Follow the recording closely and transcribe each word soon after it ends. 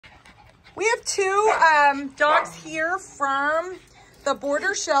We have two dogs here from the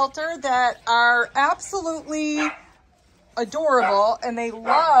border shelter that are absolutely adorable, and they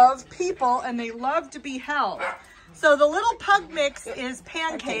love people and they love to be held. So the little pug mix is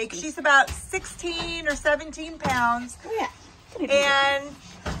Pancake. She's about 16 or 17 pounds. And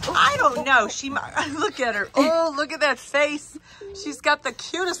I don't know, she might, look at her. Oh, look at that face. She's got the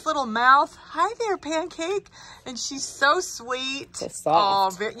cutest little mouth. Hi there, Pancake. And she's so sweet. So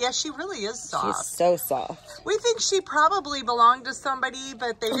soft. Oh, yeah, she really is soft. She's so soft. We think she probably belonged to somebody,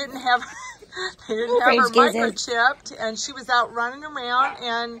 but they didn't have her microchipped, and she was out running around,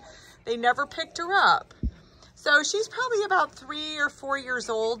 and they never picked her up. So she's probably about 3 or 4 years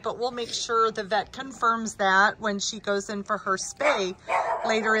old, but we'll make sure the vet confirms that when she goes in for her spay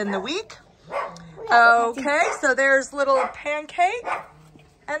later in the week. Okay, so there's little Pancake.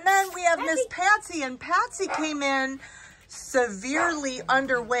 And then we have Miss Patsy, and Patsy came in severely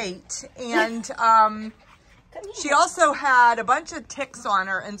underweight, and she also had a bunch of ticks on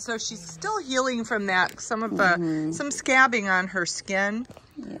her, and so she's still healing from that, some scabbing on her skin.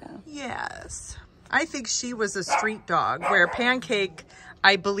 Yeah. Yes. I think she was a street dog, where Pancake,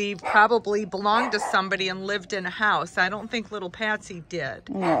 I believe, probably belonged to somebody and lived in a house. I don't think little Patsy did.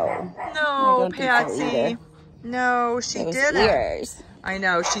 No. No, Patsy. No, she didn't. Ears. I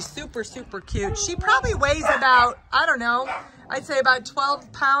know. She's super, super cute. She probably weighs about, I don't know, I'd say about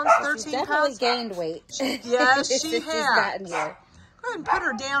 12 pounds, 13 She's pounds. definitely gained weight. Yes, she has. She's gotten here. Go ahead and put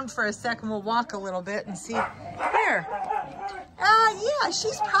her down for a second. We'll walk a little bit and see. Here. Yeah,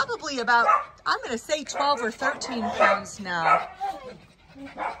 she's probably about, I'm going to say 12 or 13 pounds now.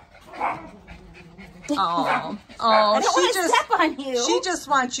 She just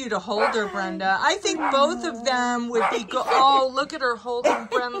wants you to hold her, Brenda. I think both of them would be good. Oh, look at her holding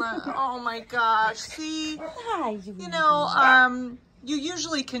Brenda. Oh my gosh. See, you know, you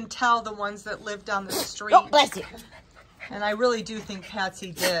usually can tell the ones that live down the street. Oh, bless you. And I really do think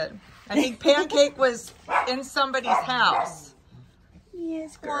Patsy did. I think Pancake was in somebody's house.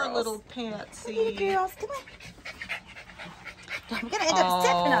 Yes, girls. Poor little Patsy. Hey, girls, come on. I'm gonna end up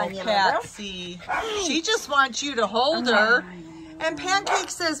stepping on you, Patsy. She just wants you to hold her. And Pancake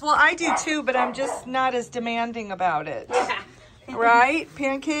says, well, I do too, but I'm just not as demanding about it. Right,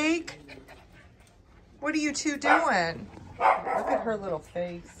 Pancake? What are you two doing? Look at her little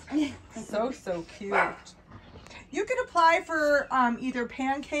face. So, so cute. You can apply for either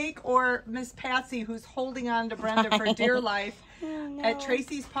Pancake or Miss Patsy, who's holding on to Brenda for dear life, at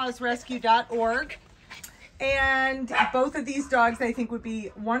tracyspawsrescue.org. And both of these dogs, I think, would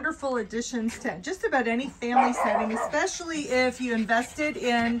be wonderful additions to just about any family setting, especially if you invested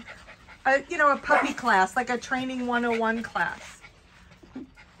in, a puppy class, like a Training 101 class.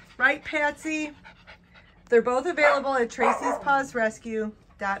 Right, Patsy? They're both available at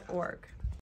tracyspawsrescue.org.